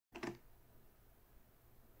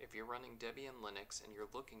if you're running Debian Linux and you're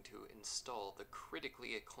looking to install the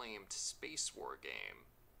critically acclaimed Spacewar game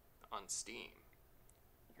on Steam,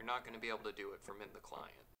 you're not going to be able to do it from in the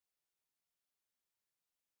client.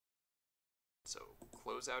 So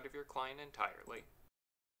close out of your client entirely,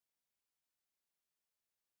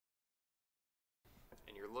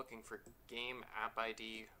 and you're looking for Game App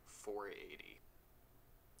ID 480.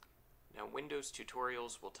 Now Windows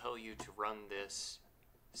tutorials will tell you to run this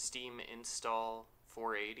Steam install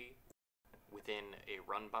 480 within a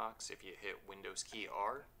run box if you hit Windows key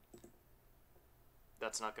R.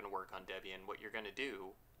 That's not going to work on Debian. What you're going to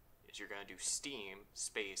do is you're going to do Steam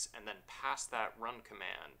space and then pass that run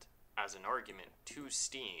command as an argument to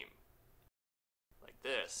Steam like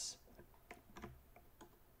this,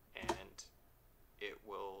 and it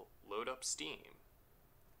will load up Steam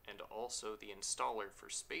and also the installer for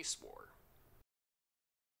Spacewar.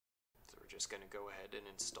 So we're just going to go ahead and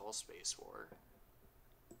install Spacewar.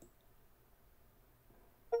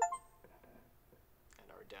 And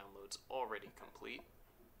our download's already complete.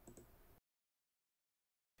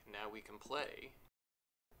 And now we can play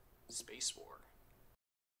Spacewar.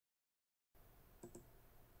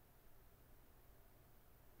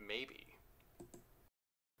 Maybe.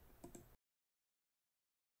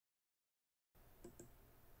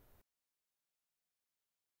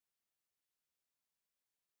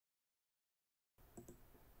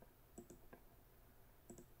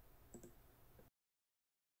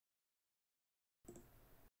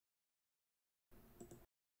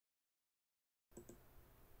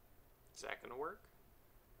 Is that going to work?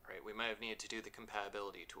 Alright, we might have needed to do the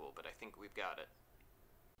compatibility tool, but I think we've got it.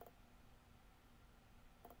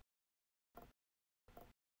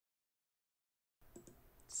 It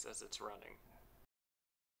says it's running.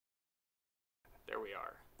 There we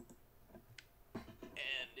are.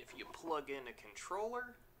 And if you plug in a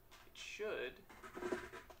controller, it should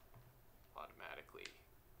automatically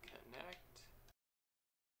connect.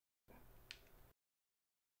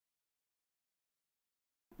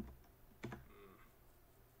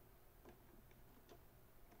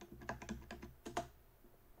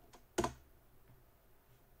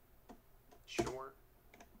 Sure.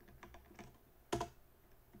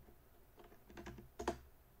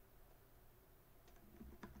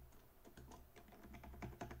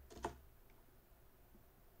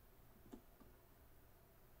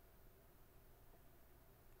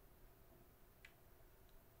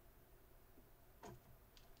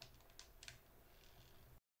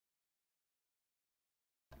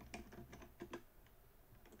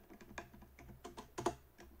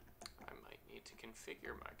 I might need to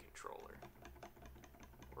configure my controller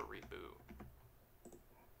or reboot.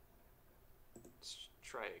 Let's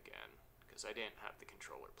try again, because I didn't have the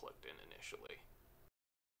controller plugged in initially.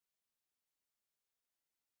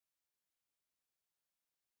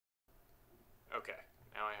 Okay,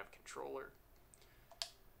 now I have controller.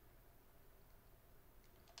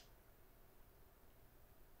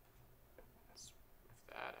 Let's move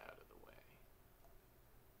that out of the way.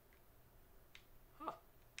 Huh.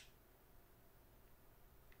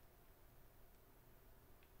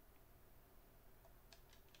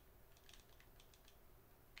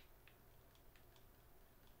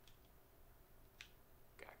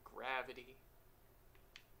 Got gravity.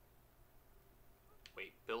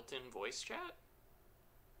 Wait, built-in voice chat?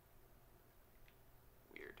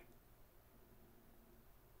 Weird.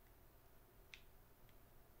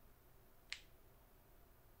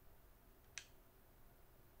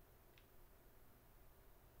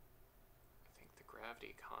 I think the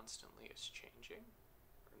gravity constantly is changing,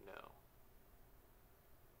 or no?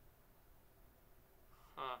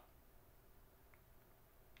 Huh.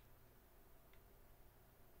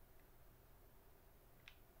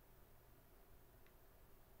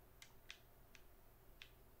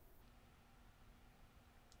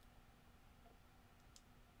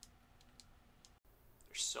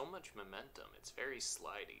 There's so much momentum, it's very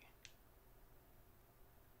slidey.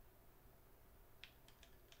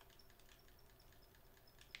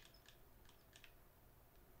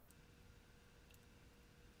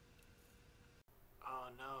 Oh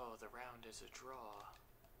no, the round is a draw.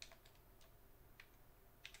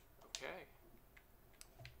 Okay.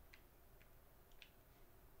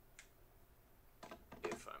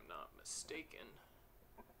 If I'm not mistaken,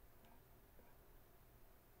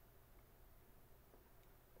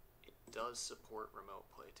 it does support remote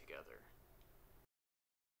play together.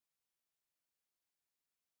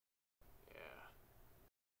 Yeah.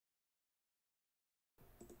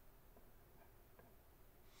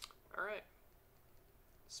 Alright.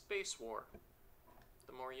 Spacewar.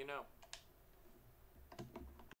 The more you know.